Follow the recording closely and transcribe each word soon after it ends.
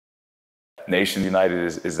Nation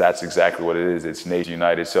United is that's exactly what it is. It's Nation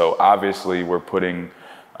United. So obviously we're putting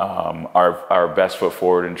our best foot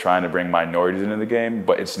forward and trying to bring minorities into the game,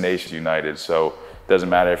 but it's Nation United. So it doesn't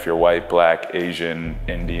matter if you're white, black, Asian,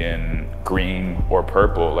 Indian, green, or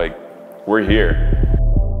purple, like, we're here.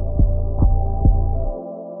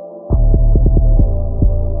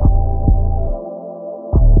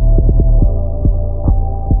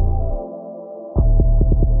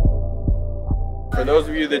 For those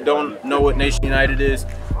of you that don't know what Nation United is,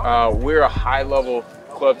 we're a high-level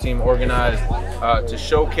club team organized to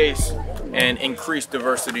showcase and increase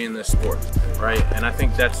diversity in this sport, right? And I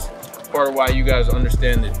think that's part of why you guys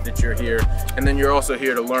understand that you're here. And then you're also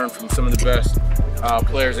here to learn from some of the best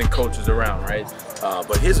players and coaches around, right?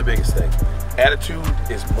 But here's the biggest thing. Attitude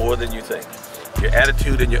is more than you think. Your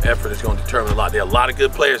attitude and your effort is going to determine a lot. There are a lot of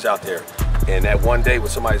good players out there. And that one day when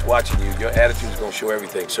somebody's watching you, your attitude is going to show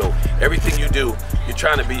everything. So everything you do, you're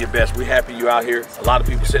trying to be your best. We're happy you're out here. A lot of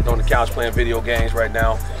people sitting on the couch playing video games right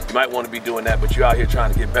now. You might want to be doing that, but you're out here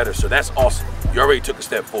trying to get better. So that's awesome. You already took a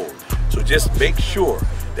step forward. So just make sure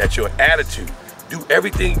that your attitude, do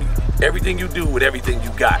everything you do with everything you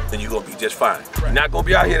got, then you're going to be just fine. You're not going to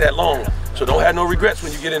be out here that long, so don't have no regrets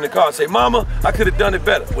when you get in the car and say, Mama, I could have done it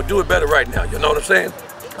better. Well, do it better right now. You know what I'm saying?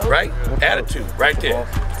 Right? Attitude, right there.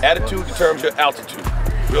 Attitude determines your altitude.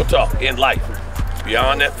 Real talk, in life,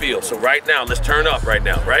 beyond that field. So right now, let's turn up right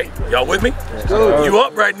now, right? Y'all with me? Let's go. You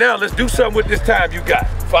up right now? Let's do something with this time you got.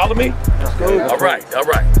 Follow me? Let's go. All right, all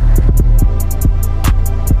right.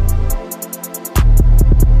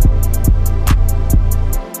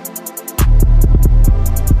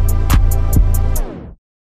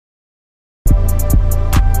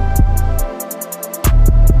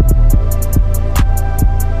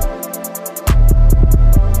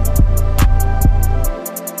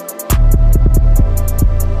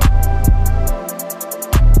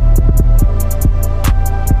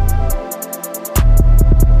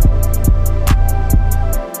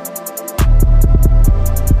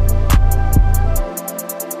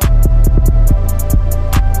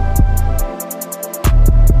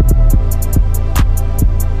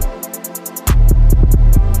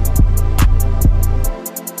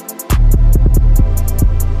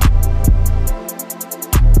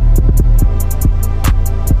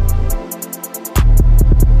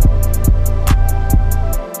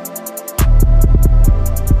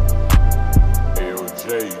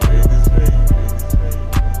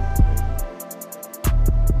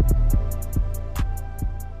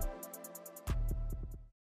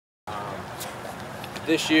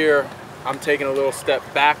 This year, I'm taking a little step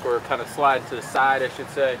back, or kind of sliding to the side, I should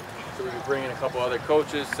say, so we can bring in a couple other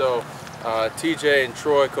coaches. So TJ and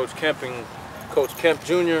Troy, Coach Kemp and Coach Kemp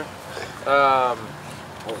Jr. Are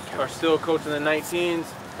still coaching the 19s.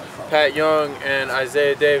 Pat Young and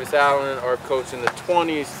Isaiah Davis Allen are coaching the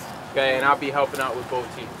 20s. Okay, and I'll be helping out with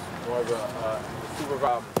both teams, more of a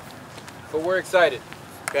supervisor. But we're excited.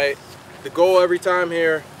 Okay, the goal every time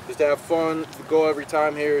here is to have fun. The goal every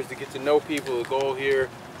time here is to get to know people. The goal here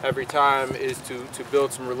every time is to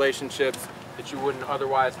build some relationships that you wouldn't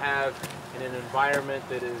otherwise have in an environment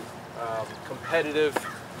that is competitive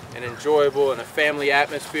and enjoyable, in a family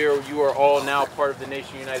atmosphere. You are all now part of the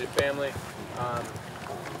Nation United family.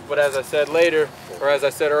 But as I said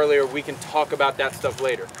earlier, we can talk about that stuff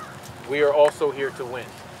later. We are also here to win.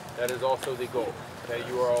 That is also the goal. Okay?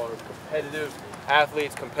 You are all competitive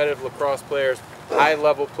athletes, competitive lacrosse players,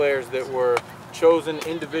 high-level players that were chosen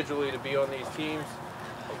individually to be on these teams.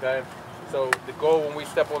 Okay? So the goal when we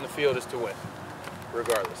step on the field is to win,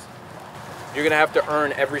 regardless. You're going to have to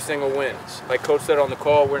earn every single win. Like Coach said on the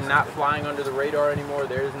call, we're not flying under the radar anymore.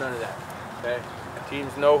 There is none of that. Okay?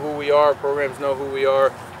 Teams know who we are. Programs know who we are.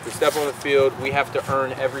 If we step on the field, we have to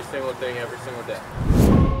earn every single thing every single day.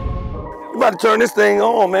 We're about to turn this thing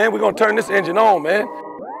on, man. We're going to turn this engine on, man.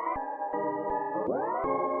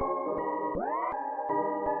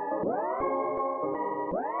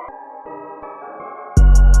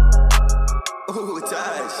 Ooh,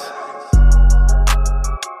 Taj.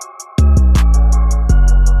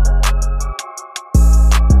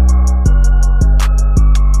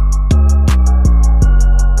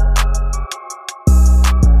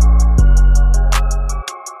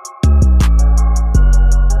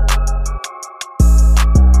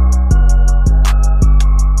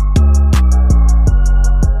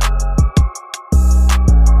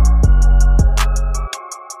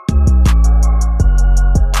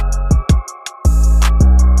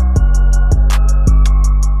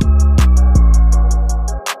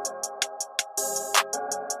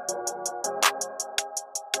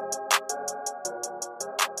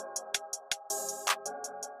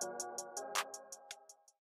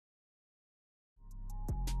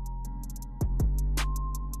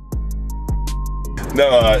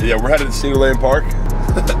 No, yeah, we're headed to Cedar Lane Park.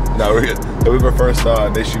 No, we're good. It was our first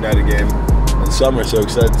Nation United game in the summer, so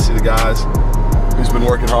excited to see the guys who's been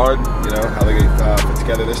working hard, you know, how they get put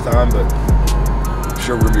together this time, but I'm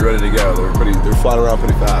sure we're gonna be ready to go. They're flying around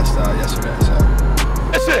pretty fast yesterday, so.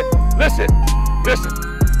 Listen.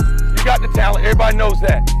 You got the talent, everybody knows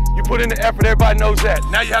that. You put in the effort, everybody knows that.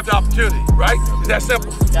 Now you have the opportunity, right? It's that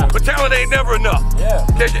simple. Yeah. But talent ain't never enough. Yeah.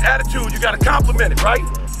 Okay, your attitude, you gotta compliment it, right?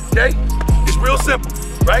 Okay? It's real simple,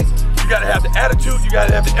 right? You gotta have the attitude, you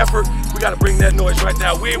gotta have the effort. We gotta bring that noise right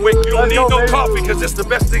now. We ain't waiting, you don't need no coffee, because it's the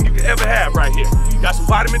best thing you can ever have right here. Got some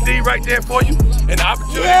vitamin D right there for you, and the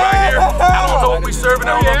opportunity right here. I don't know what we serving,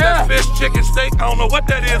 I don't know if that's fish, chicken, steak, I don't know what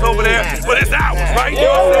that is over there, but it's ours, right? You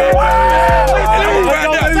know what I'm saying? And then we'll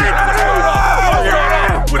grind that.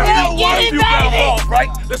 With a few ground balls, right?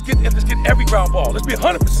 Let's get every ground ball. Let's be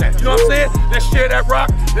 100%. You know what I'm saying? Let's share that rock.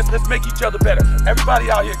 Let's make each other better. Everybody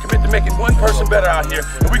out here commit to making one person better out here,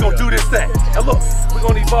 and we're gonna do this thing. Now look, we're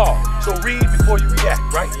gonna evolve. So read before you react,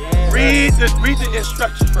 right? Read the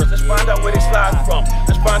instructions first. Let's find out where they slide from.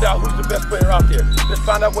 Let's find out who's the best player out there. Let's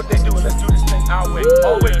find out what they do, and let's do this thing our way,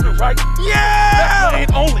 all the way through, right? Yeah! Left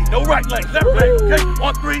lane only, no right lane. Left lane, okay?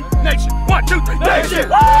 1, 3, nation. 1, 2, 3, nation.